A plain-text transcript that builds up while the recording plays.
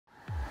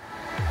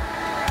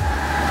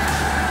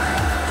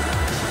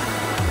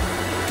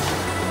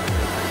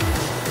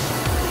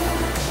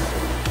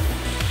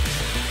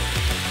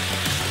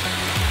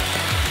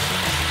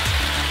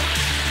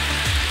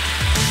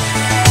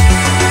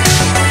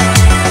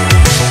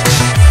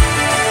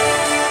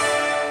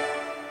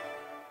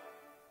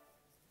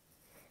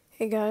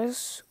Hey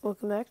guys,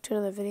 welcome back to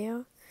another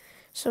video.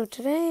 So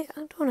today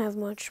I don't have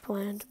much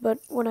planned, but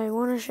what I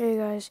want to show you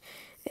guys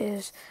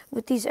is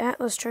with these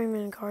Atlas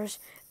Journeyman cars,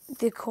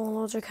 the coal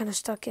loads are kind of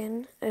stuck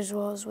in, as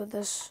well as with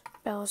this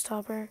ballast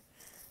hopper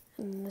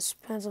and this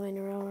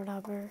Pennsylvania Railroad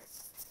hopper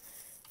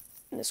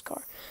and this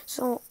car.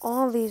 So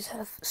all of these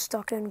have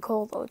stuck in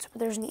coal loads, but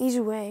there's an easy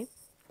way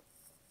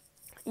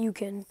you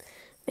can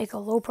make a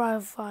low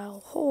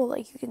profile hole,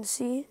 like you can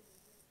see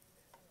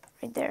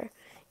right there.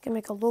 You can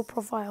make a low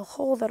profile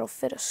hole that'll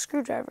fit a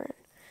screwdriver in.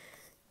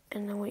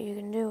 And then what you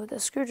can do with the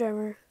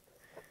screwdriver,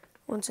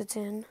 once it's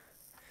in,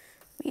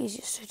 it'll be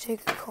easiest to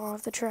take the car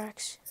off the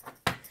tracks.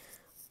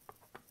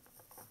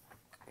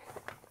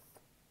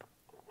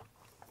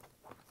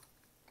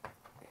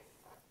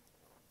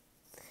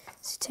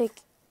 So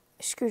take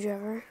a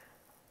screwdriver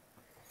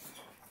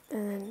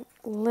and then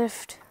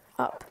lift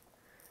up.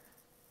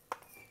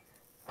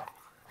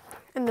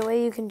 And the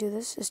way you can do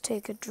this is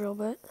take a drill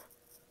bit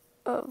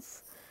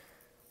of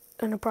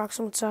an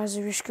approximate size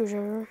of your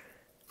screwdriver.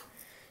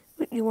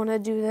 What you want to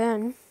do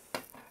then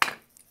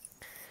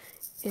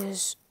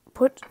is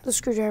put the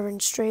screwdriver in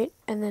straight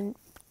and then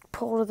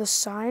pull to the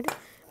side,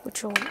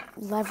 which will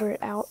lever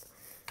it out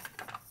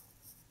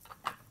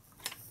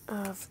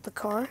of the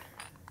car.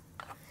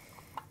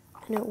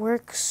 And it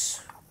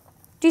works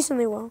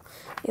decently well.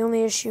 The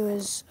only issue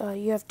is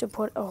you have to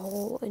put a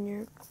hole in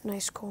your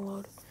nice coal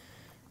load.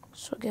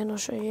 So again, I'll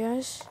show you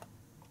guys.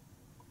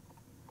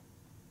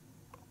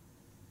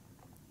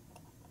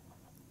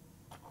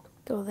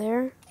 Go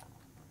there.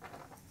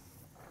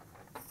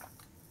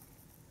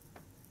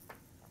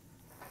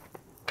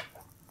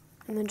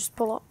 And then just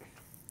pull up.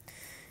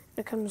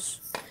 It comes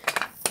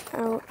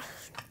out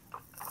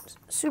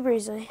super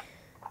easily.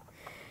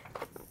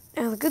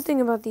 Now the good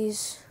thing about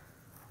this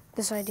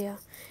idea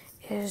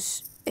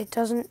is it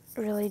doesn't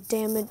really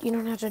damage, you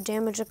don't have to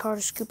damage the car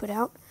to scoop it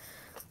out.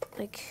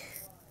 Like,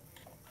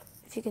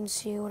 if you can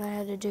see what I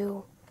had to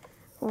do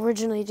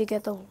originally to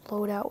get the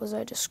load out was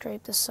I just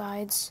scraped the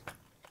sides.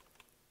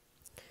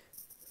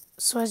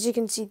 So as you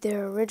can see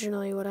there,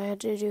 originally what I had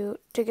to do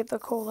to get the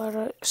coal out,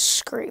 I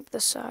scrape the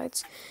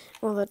sides.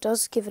 Well, that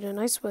does give it a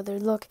nice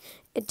weathered look.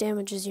 It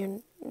damages your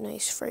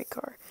nice freight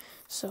car.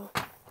 So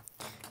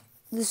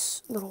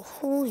this little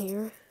hole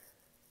here,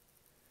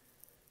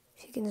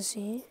 if you can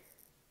see,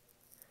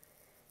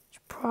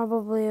 it's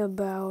probably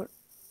about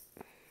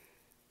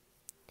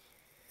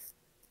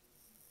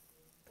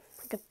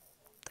like a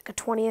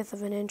 1/20th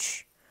of an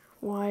inch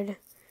wide.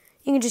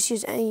 You can just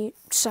use any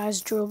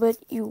size drill bit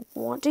you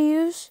want to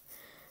use,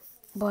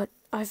 but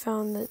I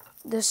found that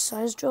this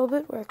size drill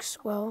bit works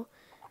well.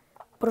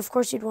 But of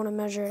course you'd want to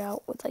measure it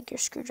out with like your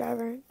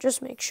screwdriver.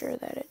 Just make sure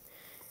that it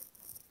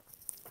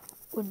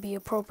would be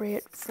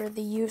appropriate for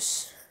the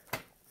use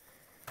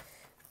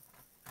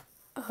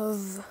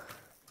of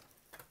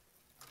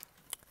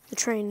the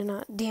train to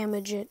not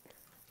damage it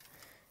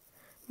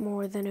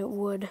more than it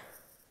would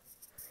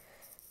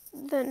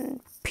than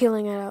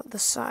peeling it out the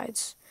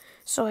sides.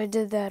 So I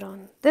did that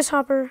on this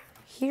hopper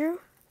here,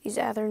 these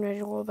Athearn ready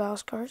to roll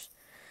ballast cars.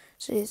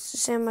 So it's the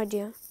same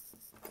idea.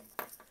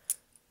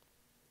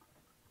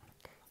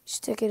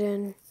 Stick it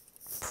in,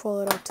 pull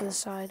it up to the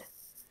side,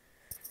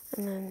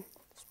 and then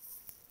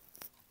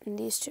in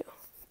these two.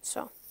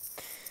 So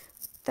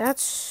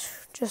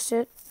that's just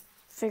it.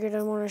 Figured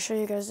I want to show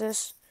you guys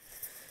this.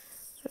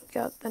 So we've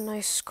got the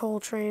nice coal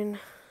train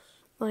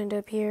lined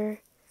up here.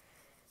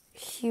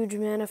 Huge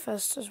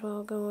manifest as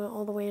well, going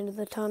all the way into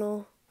the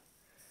tunnel.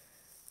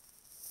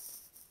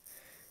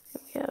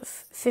 And we have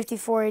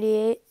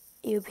 5488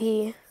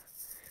 UP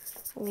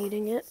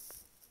leading it,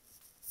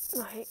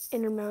 my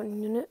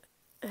Intermountain unit.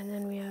 And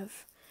then we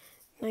have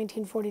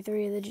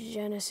 1943, the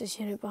Genesis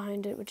unit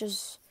behind it, which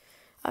is,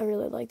 I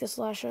really like this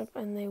lash-up,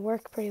 and they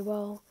work pretty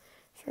well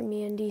for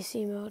me in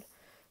DC mode.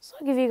 So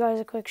I'll give you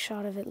guys a quick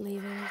shot of it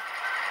leaving.